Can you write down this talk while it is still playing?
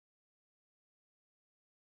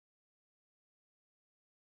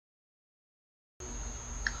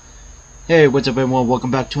Hey, what's up everyone? Welcome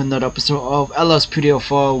back to another episode of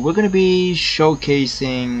LSPDFR. We're going to be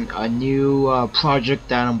showcasing a new project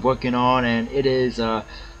that I'm working on, and it is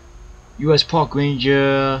US Park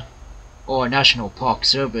Ranger or National Park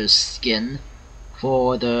Service skin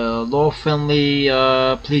for the law-friendly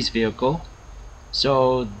police vehicle.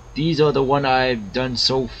 So these are the one I've done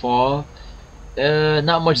so far.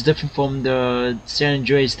 Not much different from the San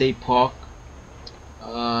Andreas State Park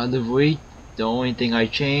livery. The only thing I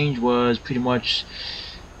changed was pretty much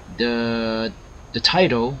the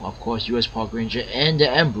title, of course, U.S. Park Ranger, and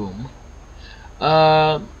the emblem.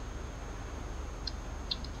 Uh,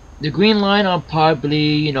 the green line, I'll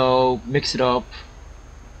probably, mix it up.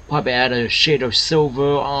 Probably add a shade of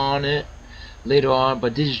silver on it later on,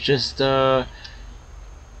 but this is just the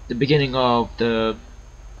beginning of the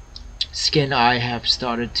skin I have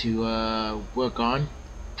started to work on.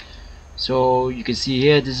 So you can see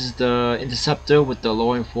here, this is the interceptor with the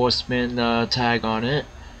law enforcement tag on it.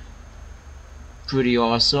 Pretty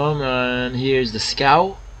awesome. And here's the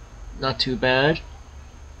scout, not too bad.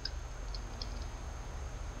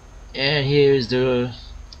 And here's the,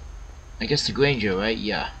 I guess the Granger, right?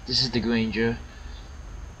 Yeah, this is the Granger.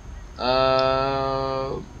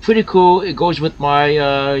 Pretty cool. It goes with my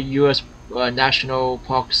US National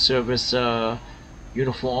Park Service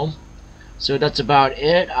uniform. So that's about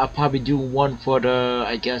it. I'll probably do one for the,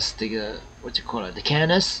 I guess the what's it called? The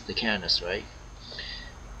Canis, right?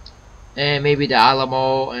 And maybe the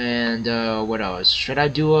Alamo, and what else? Should I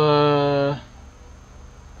do a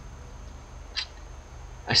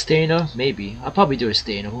Stainer? Maybe. I'll probably do a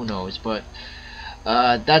Stainer. Who knows? But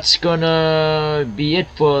that's gonna be it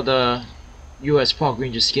for the U.S. Park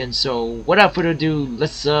Ranger skin. So without further ado,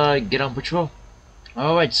 let's get on patrol.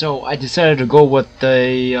 All right. So I decided to go with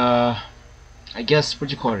the I guess what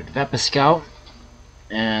you call it, Vapor Scout,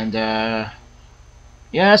 and yeah,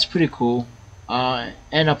 that's pretty cool.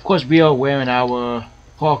 And of course we are wearing our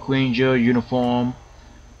Park Ranger uniform.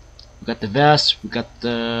 We got the vest, we got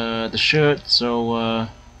the shirt, so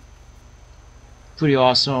pretty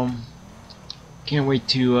awesome. Can't wait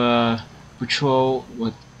to patrol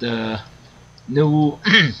with the new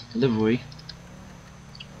livery.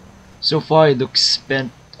 So far it looks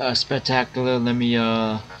spectacular. Let me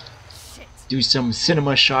do some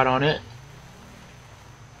cinema shot on it.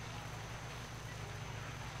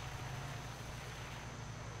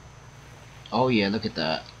 Oh yeah, look at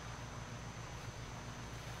that.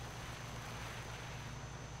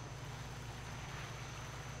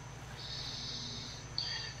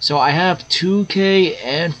 So I have 2K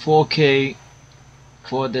and 4K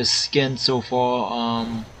for this skin so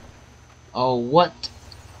far. Oh, what?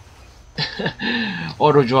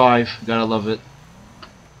 Auto drive, gotta love it.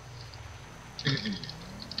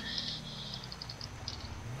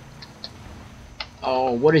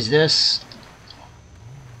 Oh, what is this?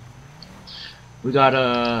 We got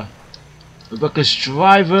a reckless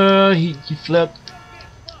driver. He flipped.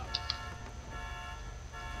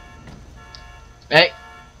 Hey,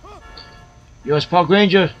 U.S. Park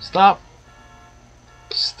Ranger, stop!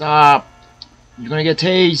 Stop! You're gonna get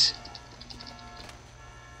tased.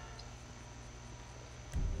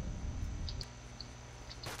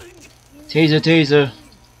 Taser, taser.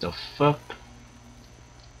 The fuck?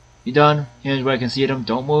 You done? Hands where I can see them.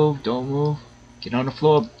 Don't move, don't move. Get on the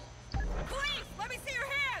floor. Police, let me see your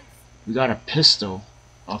hands. We got a pistol.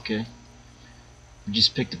 Okay. We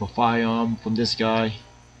just picked up a firearm from this guy.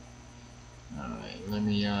 Alright, let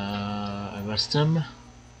me arrest him.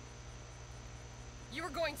 You were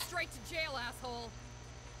going straight to jail, asshole.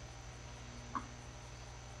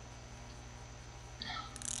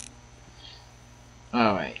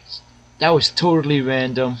 Alright. That was totally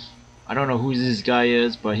random. I don't know who this guy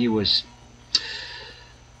is, but he was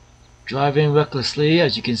driving recklessly.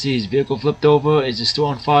 As you can see, his vehicle flipped over. Is it still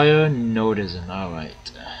on fire? No, it isn't.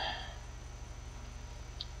 Alright. Let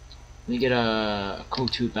me get a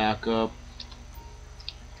code 2 backup.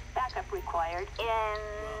 Backup required in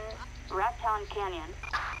Raptown Canyon.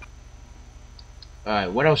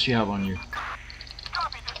 Alright, what else do you have on you?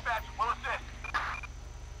 Copy, dispatch. We'll assist.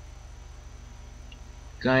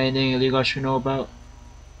 Got anything illegal I should know about?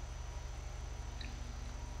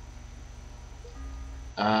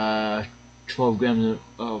 12 grams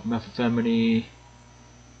of methamphetamine,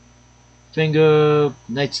 finger,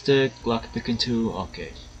 nightstick, Glock picking 2,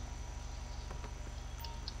 okay.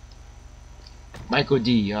 Micro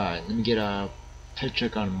D, alright, let me get a pet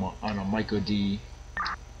check on a Micro D.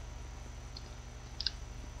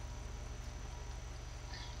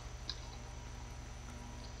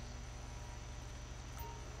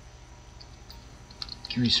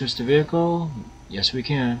 Can we search the vehicle? Yes we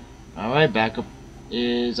can. Alright, back up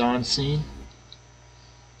is on scene.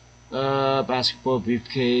 Basketball,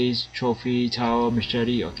 briefcase, trophy, towel,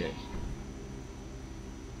 machete. Okay.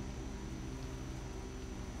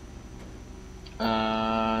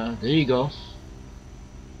 There you go.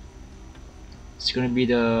 It's gonna be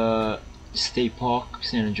the State Park,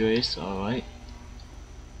 San Andreas. All right.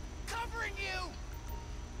 Covering you.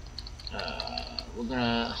 We're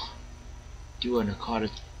gonna do a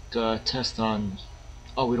narcotic test on.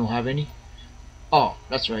 Oh, we don't have any. Oh,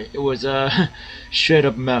 that's right. It was straight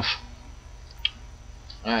up meth.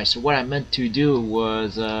 Alright, so what I meant to do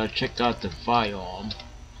was check out the firearm.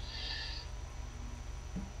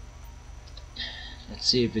 Let's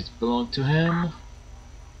see if it belonged to him.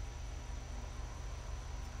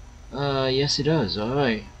 Yes it does.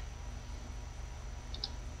 Alright.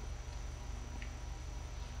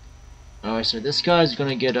 Alright, so this guy's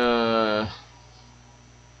gonna get a...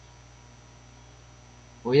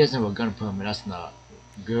 Well, he doesn't have a gun permit. That's not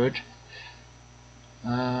good.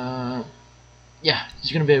 Yeah,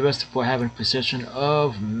 he's gonna be arrested for having possession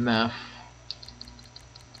of meth.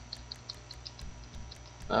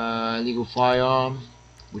 Illegal firearm,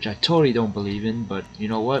 which I totally don't believe in, but you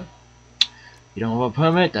know what? You don't have a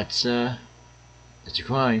permit, that's a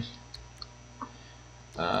crime.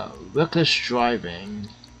 Reckless driving,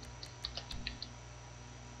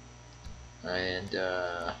 and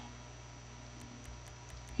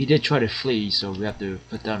he did try to flee, so we have to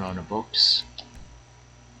put that on the books.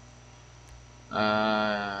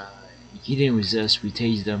 He didn't resist, we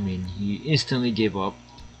tased him and he instantly gave up.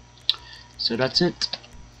 So that's it.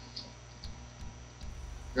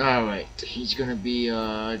 Alright, he's gonna be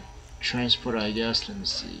transport, I guess. Let me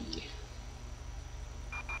see.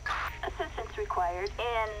 Assistance required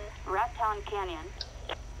in Raptown Canyon.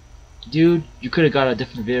 Dude, you could have got a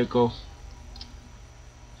different vehicle.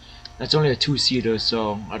 That's only a two-seater,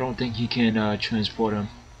 so I don't think he can transport him.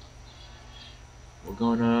 We're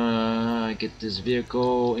gonna get this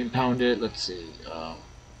vehicle impounded. Let's see.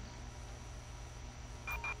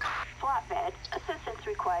 Flatbed. Assistance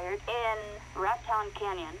required in Raptown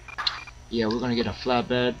Canyon. Yeah, we're gonna get a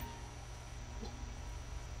flatbed.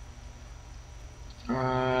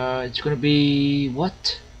 It's gonna be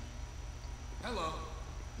what? Hello.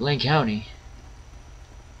 Lane County.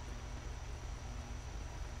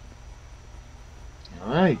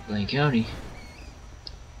 Alright, Lane County.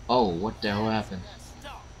 Oh, what the hell happened?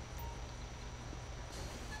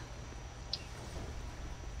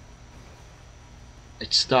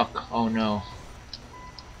 It's stuck. Oh no.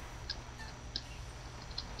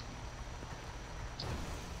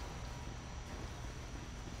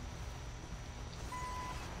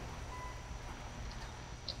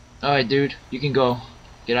 Alright, dude, you can go.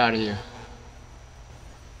 Get out of here.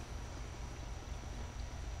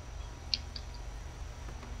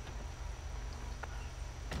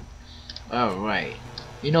 Alright.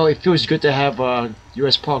 You know, it feels good to have a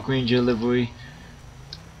US Park Ranger livery.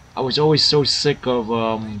 I was always so sick of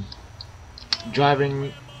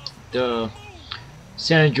driving the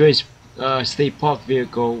San Andreas State Park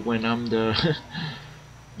vehicle when I'm the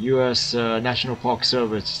US National Park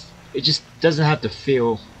Service. It just doesn't have the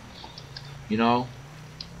feel, you know.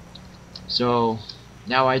 So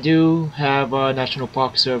now I do have a National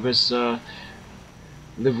Park Service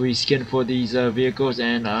livery skin for these vehicles,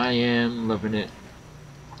 and I am loving it.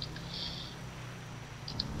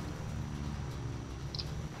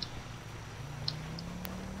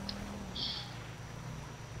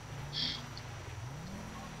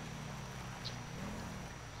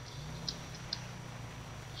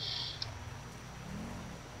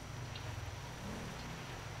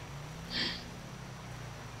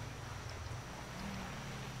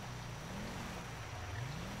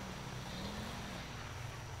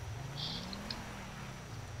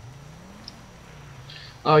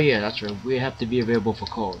 Oh yeah, that's right. We have to be available for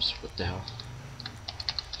calls. What the hell?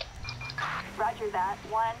 Roger that.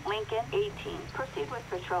 1 Lincoln 18. Proceed with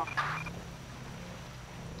patrol.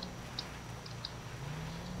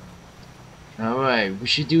 Alright, we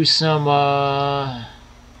should do some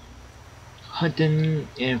hunting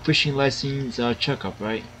and fishing license checkup,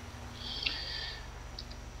 right?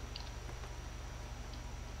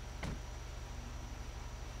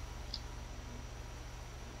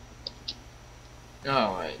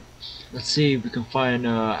 Alright, let's see if we can find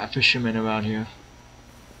a fisherman around here.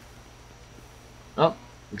 Oh,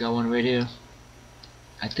 we got one right here.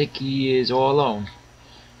 I think he is all alone.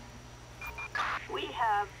 We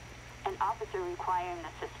have an officer requiring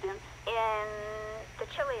assistance in the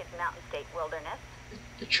Chilean Mountain State Wilderness.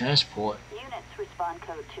 The transport. Units respond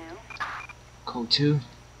code 2. Code 2.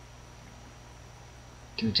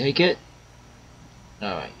 Can we take it?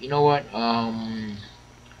 Alright, you know what?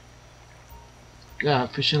 Got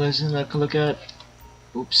a fishing lesson I can look at.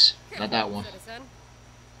 Oops, not that one. Citizen.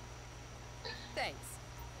 Thanks.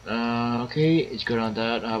 Okay, it's good on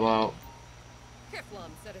that. How about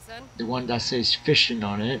Kiflum, citizen. the one that says fishing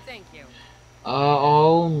on it? Thank you.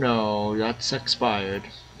 Oh no, that's expired.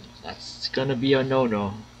 That's gonna be a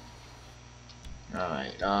no-no.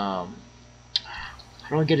 Alright, how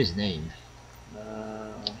do I get his name?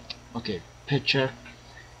 Okay, picture,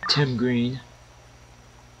 Tim Green.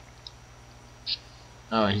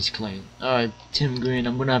 Alright, he's clean. Alright, Tim Green,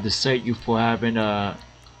 I'm gonna have to cite you for having no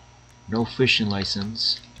fishing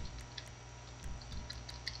license.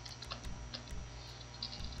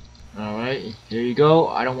 Alright, here you go.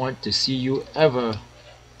 I don't want to see you ever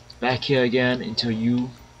back here again until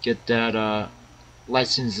you get that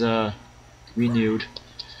license renewed.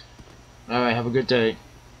 Alright, have a good day.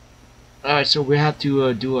 Alright, so we have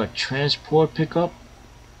to do a transport pickup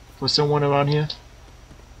for someone around here.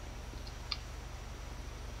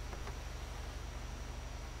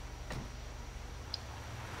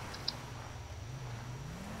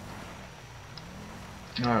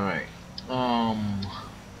 Alright,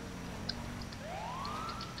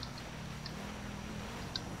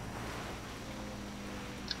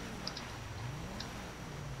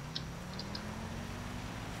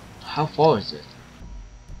 how far is it?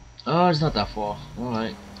 Oh, it's not that far.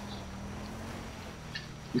 Alright.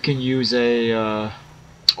 We can use a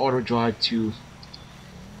auto drive to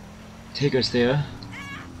take us there.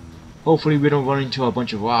 Hopefully we don't run into a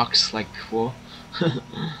bunch of rocks like before.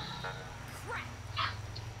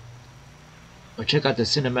 Oh, check out the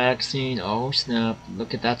cinematic scene. Oh snap,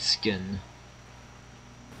 look at that skin.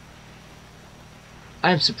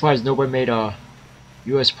 I am surprised nobody made a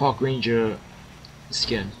US Park Ranger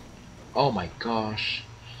skin. Oh my gosh.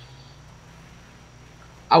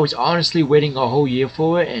 I was honestly waiting a whole year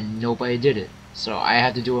for it and nobody did it. So I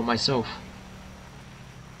had to do it myself.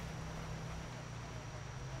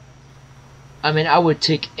 I mean, I would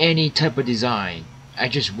take any type of design. I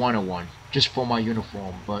just wanted one, just for my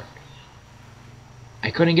uniform, but I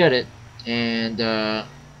couldn't get it, and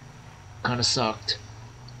kinda sucked.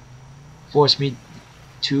 Forced me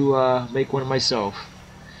to make one myself.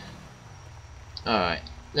 Alright,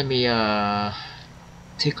 let me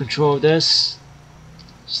take control of this.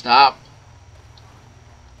 Stop.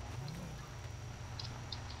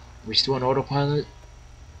 We still on autopilot?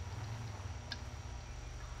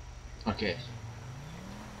 Okay.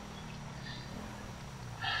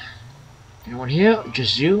 Anyone here?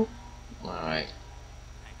 Just you? Alright.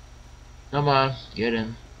 Come on, get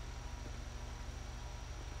in.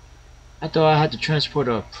 I thought I had to transport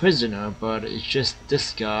a prisoner, but it's just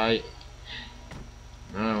this guy.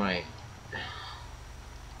 Alright.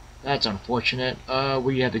 That's unfortunate.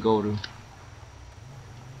 Where you have to go to?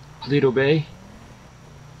 Toledo Bay?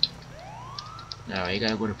 Alright, you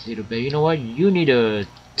gotta go to Toledo Bay. You know what? You need to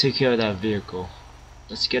take care of that vehicle.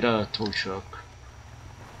 Let's get a tow truck.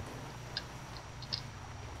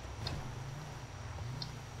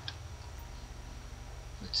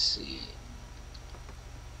 Let's see.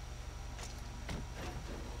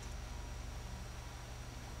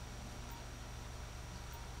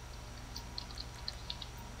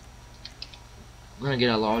 I'm gonna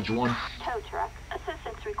get a large one. Tow truck.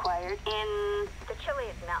 Assistance required in the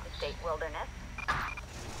Chile's Mountain State Wilderness.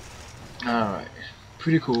 Alright.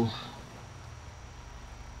 Pretty cool.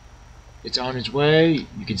 It's on its way.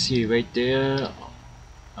 You can see it right there.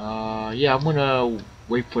 Yeah, I'm gonna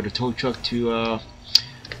wait for the tow truck to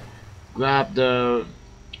grab the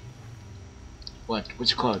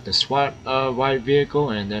what's it called, the SWAT ride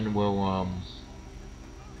vehicle, and then we'll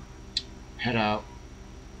head out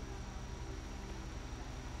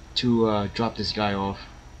to drop this guy off.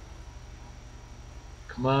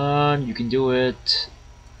 Come on, you can do it.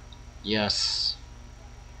 Yes.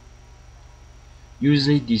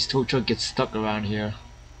 Usually these tow trucks get stuck around here,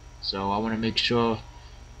 so I want to make sure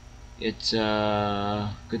it's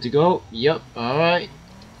good to go. Yep. Alright,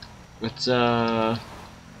 let's I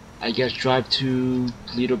guess drive to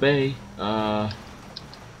Toledo Bay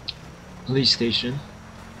police station.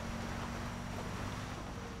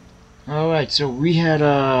 Alright, so we had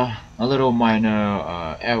a little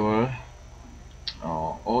minor error,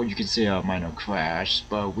 or you can say a minor crash,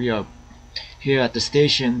 but we are here at the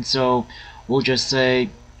station, so we'll just say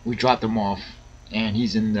we dropped him off and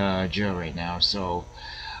he's in the jail right now. So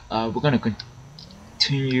we're gonna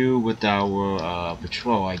continue with our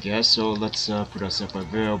patrol, I guess. So let's put a separate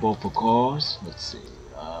variable for calls. Let's see.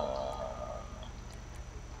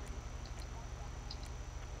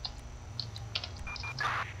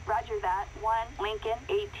 Roger, Combat 1, Lincoln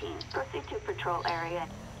 18. Proceed to patrol area.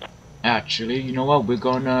 Actually, you know what? We're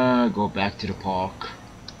gonna go back to the park.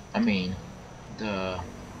 I mean, the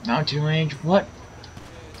mountain range. What?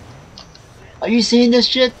 Are you seeing this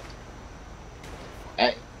shit?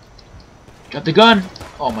 Hey, drop the gun!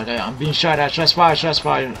 Oh my god, I'm being shot at. Shots fired, shots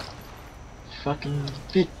fired. Fucking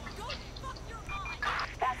fit.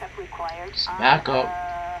 Backup required. Back up.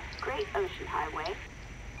 Great Ocean Highway.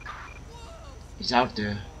 He's out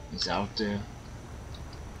there. He's out there.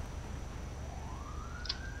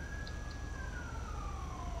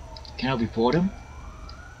 Can I report him?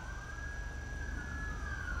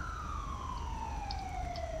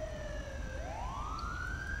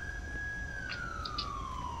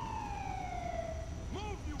 Move,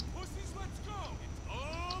 you pussies, let's go! It's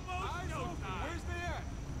almost over. Where's they at?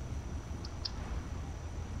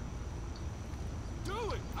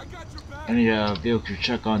 Do it! I got your back! I need a vehicle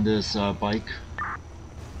check on this bike.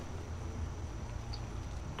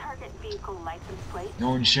 Target vehicle license plate.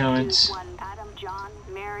 No insurance. 1 Adam John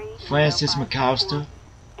Mary Francis 05, McAllister.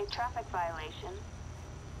 A traffic violation.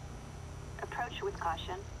 Approach with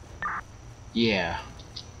caution. Yeah.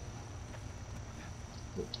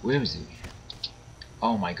 Where is he?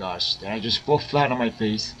 Oh my gosh, did I just fall flat on my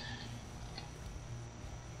face?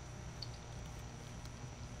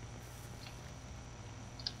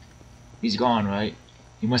 He's gone, right?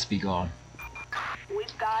 He must be gone.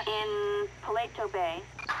 We've got in Paleto Bay.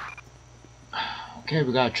 Okay,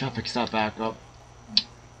 we got a traffic stop back up.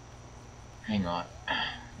 Hang on.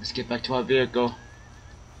 Let's get back to our vehicle.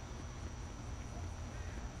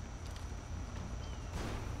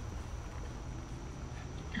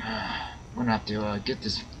 We're gonna have to get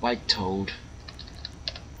this bike towed.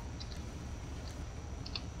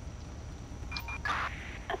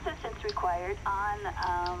 Assistance required on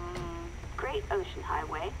Great Ocean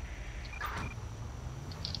Highway.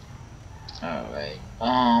 Alright,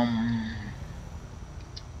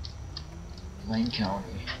 Lane County.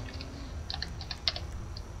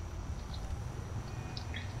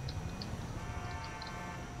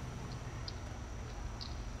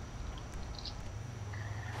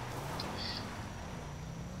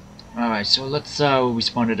 Alright, so let's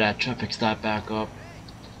respond to that traffic stop back up.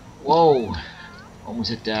 Whoa! Almost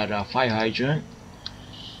hit that fire hydrant.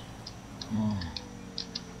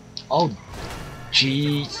 Oh,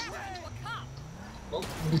 jeez. Oh,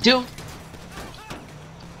 dude!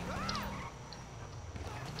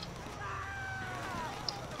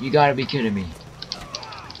 You gotta be kidding me.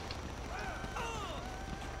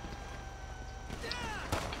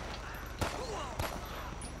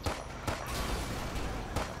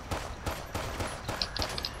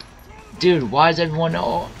 Dude, why is everyone...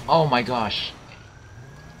 Oh my gosh.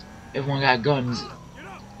 Everyone got guns.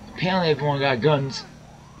 Apparently everyone got guns.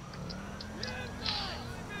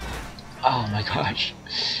 Oh my gosh.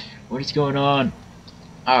 What is going on?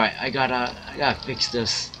 Alright, I gotta fix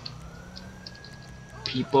this.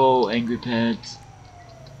 People, angry pets.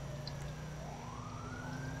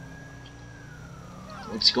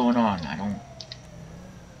 What's going on? I don't...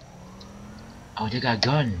 Oh, they got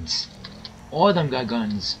guns. All of them got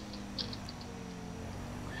guns.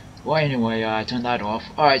 Well, anyway, I turned that off.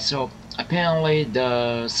 Alright, so apparently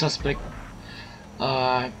the suspect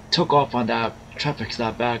took off on that traffic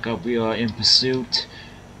stop back up. We are in pursuit.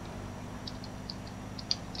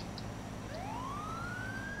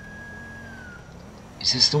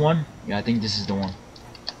 Is this the one? Yeah, I think this is the one.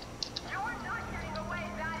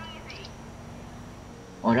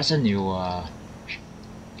 Oh, that's a new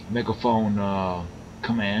megaphone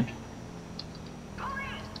command.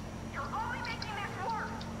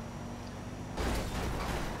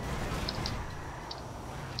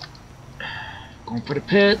 Going for the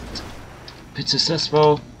pit. Pit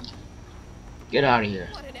successful. Get out of here.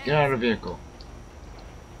 Get out of the vehicle.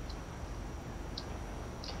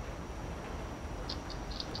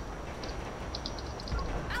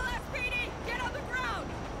 LSPD, get on the ground!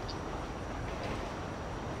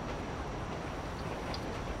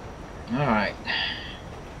 Alright.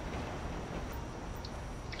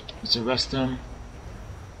 Let's arrest him.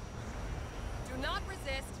 Do not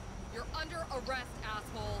resist. You're under arrest,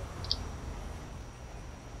 asshole.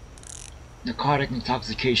 Narcotic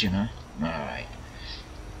intoxication, huh? Alright.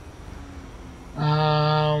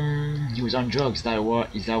 He was on drugs.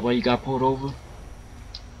 Is that why he got pulled over?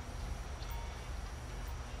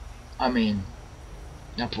 I mean,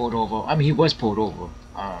 not pulled over. I mean, he was pulled over.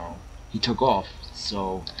 He took off.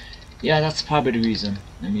 So, yeah, that's probably the reason.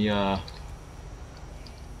 Let me,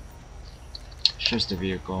 search the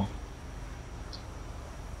vehicle.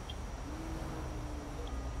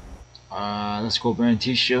 Let's go wearing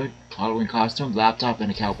t-shirt, Halloween costume, laptop,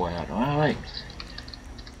 and a cowboy hat. Alright.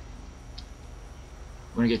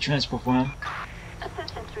 Wanna get transport for him?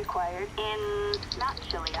 Assistance required in Mount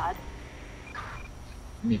Chiliad.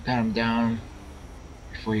 Let me pat him down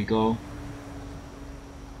before you go.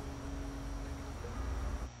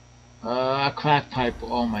 A crack pipe.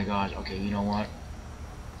 Oh my god. Okay, you know what?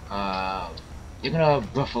 They're gonna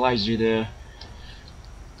breathalyze you there.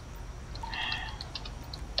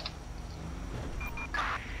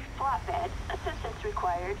 Flatbed. Assistance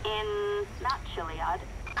required in Mount Chiliad.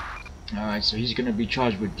 Alright, so he's gonna be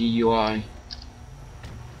charged with DUI.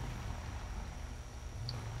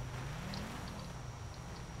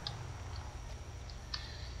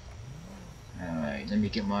 Alright, let me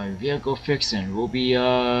get my vehicle fixed and we'll be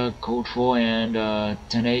code 4 and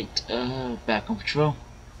 10-8 back on patrol.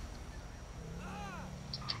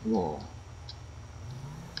 Whoa.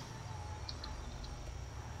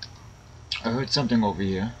 I heard something over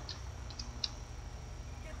here.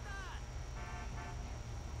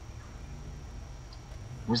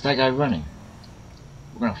 Where's that guy running?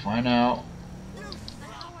 We're gonna find out.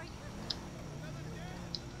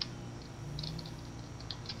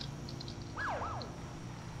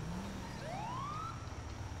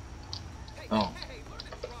 Oh.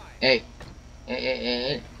 Hey.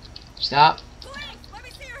 Hey. Stop. Police, let me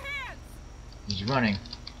see your hands. He's running.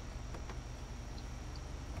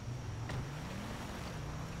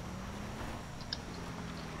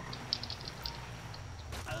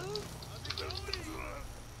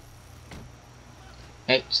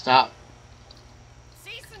 Hey, stop.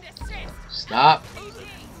 Cease and desist. Stop.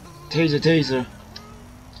 PD. Taser.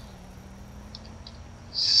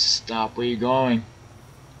 Stop, where you going?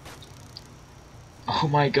 Oh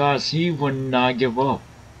my gosh, he would not give up.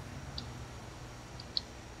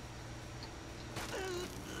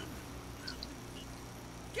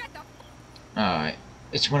 Get the Alright.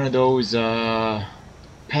 It's one of those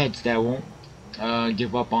pets that won't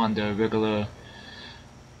give up on the regular,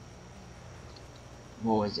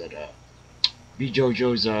 what was it, B.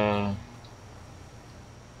 JoJo's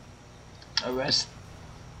arrest.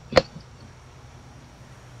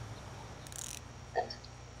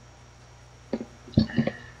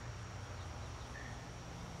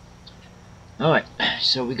 Alright,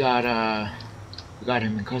 so we got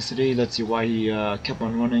him in custody. Let's see why he kept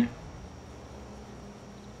on running.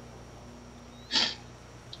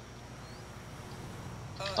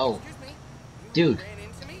 Oh, Excuse me? dude, Ran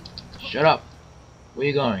into me? shut up. Where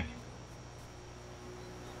you going?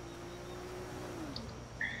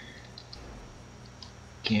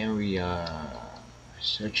 Can we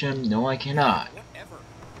search him? No, I cannot. Whatever.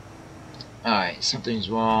 Alright, something's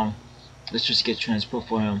wrong. Let's just get transport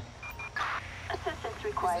for him. Assistance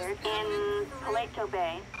required in Paleto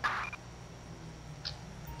Bay.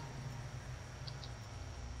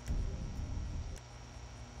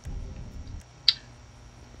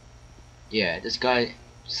 Yeah, this guy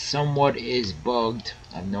somewhat is bugged.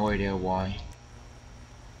 I have no idea why.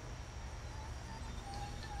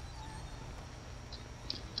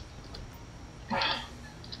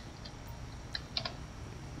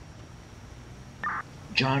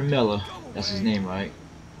 John Miller, that's his name, right?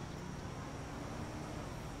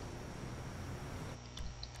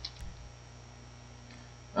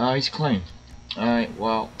 He's clean. Alright,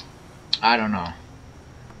 well, I don't know.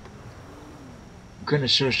 I'm gonna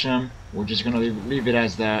search him. We're just gonna leave it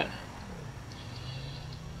as that.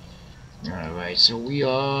 Alright, so we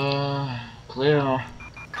are clear.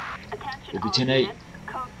 Attention We'll be all 10-8. units.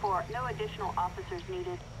 Code 4. No additional officers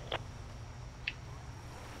needed.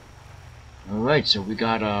 Alright, so we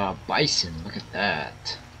got a bison. Look at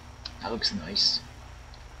that. That looks nice.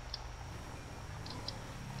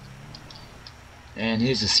 And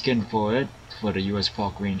here's a skin for it, for the US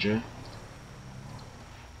Park Ranger.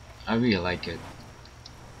 I really like it.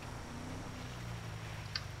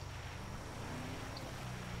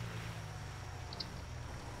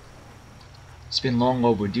 It's been long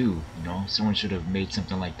overdue, you know. Someone should have made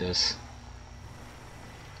something like this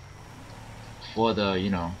for the, you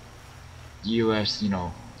know, US, you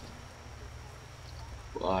know,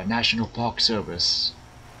 National Park Service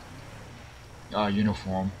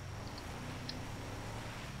uniform.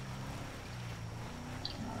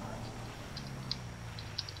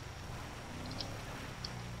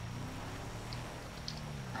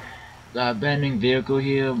 The abandoned vehicle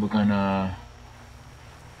here, we're gonna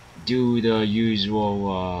do the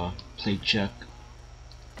usual plate check.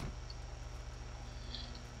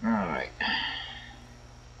 Alright.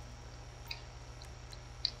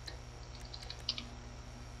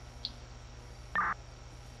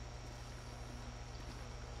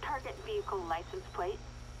 Target vehicle license plate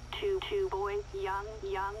 582 boy, young,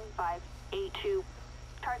 582.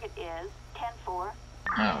 Target is 10-4.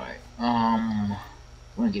 Alright,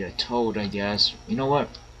 we're gonna get a toad, I guess. You know what?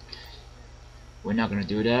 We're not gonna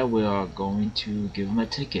do that. We are going to give him a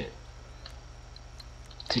ticket.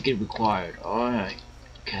 Ticket required. Alright.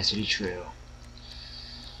 Cassidy Trail.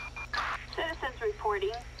 Citizens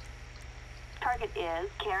reporting. Target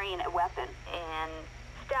is carrying a weapon in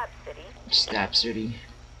Stab City. Stab City.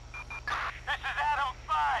 This is Adam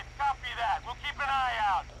 5. Copy that. We'll keep an eye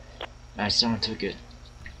out. Alright, someone took it.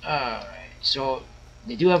 Alright, so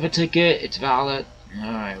they do have a ticket. It's valid.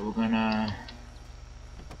 Alright, we're gonna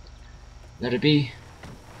let it be.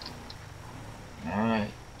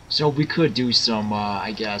 Alright. So we could do some,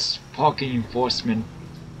 I guess, parking enforcement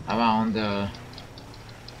around the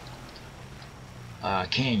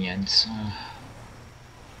canyons.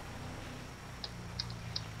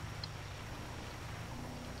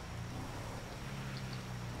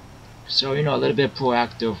 So, you know, a little bit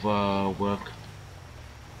proactive work,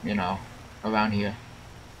 you know, around here.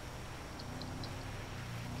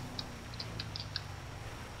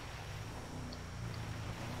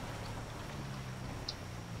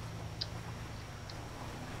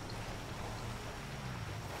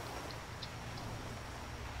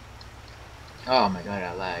 Oh my god,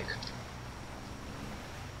 I lag.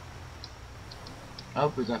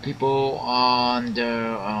 Oh, we got people on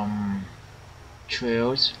the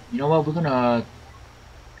trails. You know what? We're gonna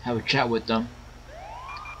have a chat with them.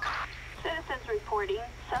 Citizens reporting.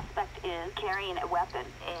 Suspect is carrying a weapon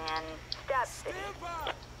in Stab City.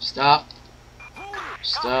 Stop. Hold it.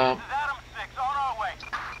 Stop. This is Adam 6. On our way.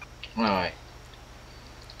 Alright.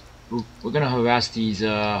 We're gonna harass these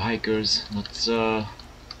hikers. Let's let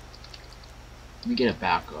me get a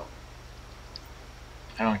backup.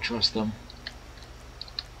 I don't trust them.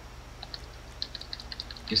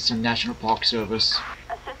 Get some National Park Service.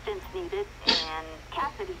 Assistance needed in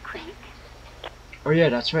Cassidy Creek. Oh yeah,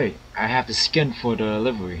 that's right. I have the skin for the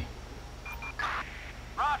livery.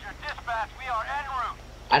 Roger. Dispatch. We are en route.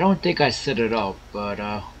 I don't think I set it up, but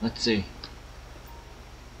let's see.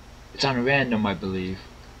 It's on random, I believe.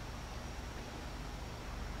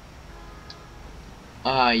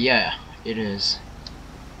 Yeah, it is.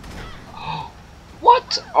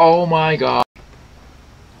 What? Oh my god.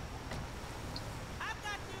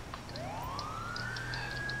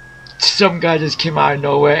 Some guy just came out of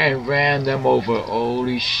nowhere and ran them over.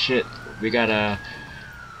 Holy shit. We gotta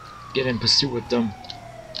get in pursuit with them.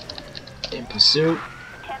 In pursuit.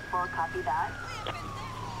 10-4, copy that.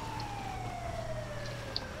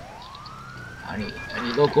 I need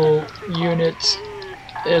local units. In,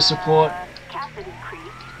 Air support. Cassidy Creek.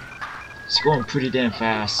 It's going pretty damn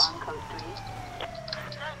fast. On Code 3.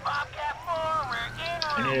 Bobcat 4. We're en I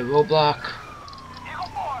route. need a roadblock. Eagle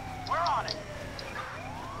 4. We're on it.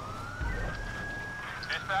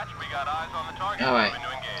 Dispatch. We got eyes on the target. Alright. Moving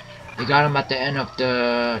to engage. They got him at the end of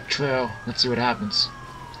the trail. Let's see what happens.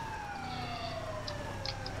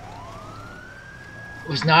 It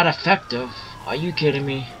was not effective. Are you kidding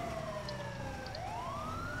me?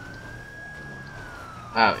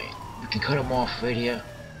 Alright, we can cut him off right here.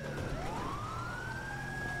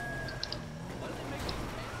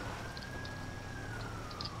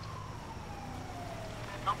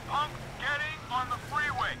 The punk's getting on the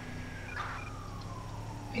freeway.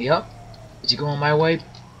 Yep. Is he going my way?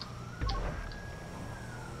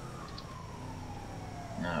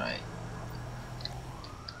 Alright.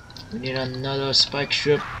 We need another spike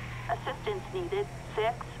strip. Assistance needed.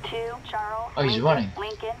 6-2 Charles. Oh, he's running.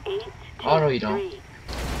 Lincoln 8. Oh, no, you don't.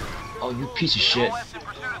 Oh, you piece of shit. LS in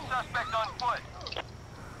pursuit of suspect on foot.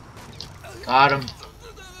 Got him.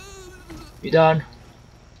 You done?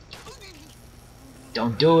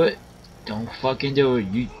 Don't do it. Don't fucking do it.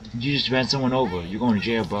 You just ran someone over. You're going to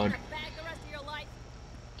jail, bud. Bag the rest of your life.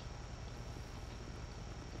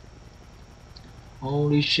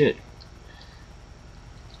 Holy shit.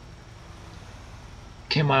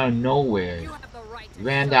 Came out of nowhere. You have the right to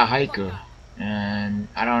Ran shut that the fuck hiker. up. And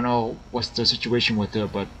I don't know what's the situation with her,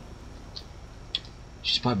 but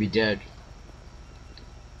she's probably dead.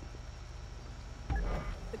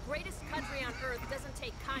 The greatest country on earth doesn't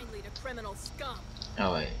take kindly to criminal scum.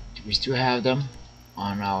 Alright, do we still have them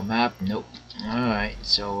on our map? Nope. Alright,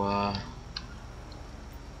 so I'm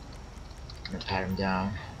gonna pat him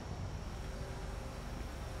down.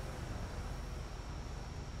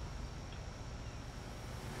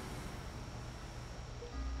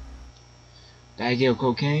 Bag of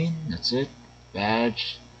cocaine, that's it.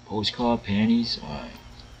 Badge, postcard, panties, alright.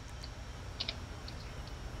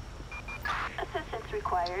 Assistance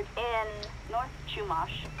required in North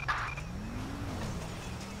Chumash.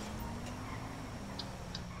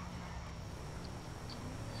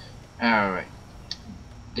 Alright.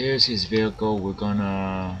 There's his vehicle. We're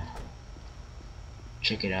gonna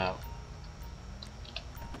check it out.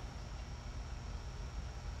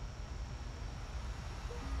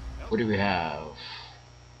 What do we have?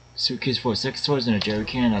 Suitcase for sex toys and a jerry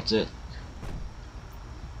can, that's it.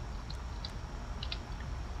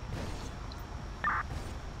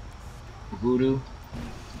 Voodoo.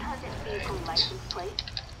 Target vehicle license plate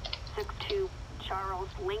 62 Charles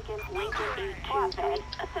Lincoln 823.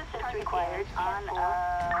 Assistance required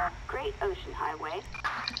on Great Ocean Highway.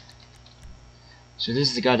 So this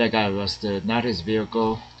is the guy that got arrested, not his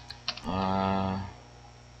vehicle.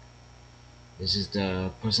 This is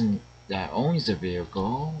the person that owns the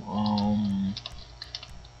vehicle.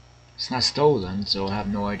 It's not stolen, so I have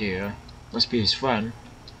no idea. Must be his friend.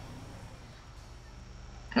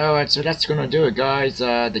 Alright, so that's gonna do it, guys.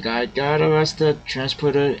 The guy got arrested,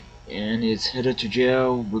 transported, and is headed to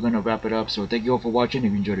jail. We're gonna wrap it up. So thank you all for watching.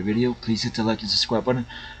 If you enjoyed the video, please hit the like and subscribe button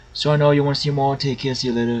so I know you want to see more. Take care, see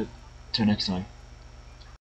you later. Till next time.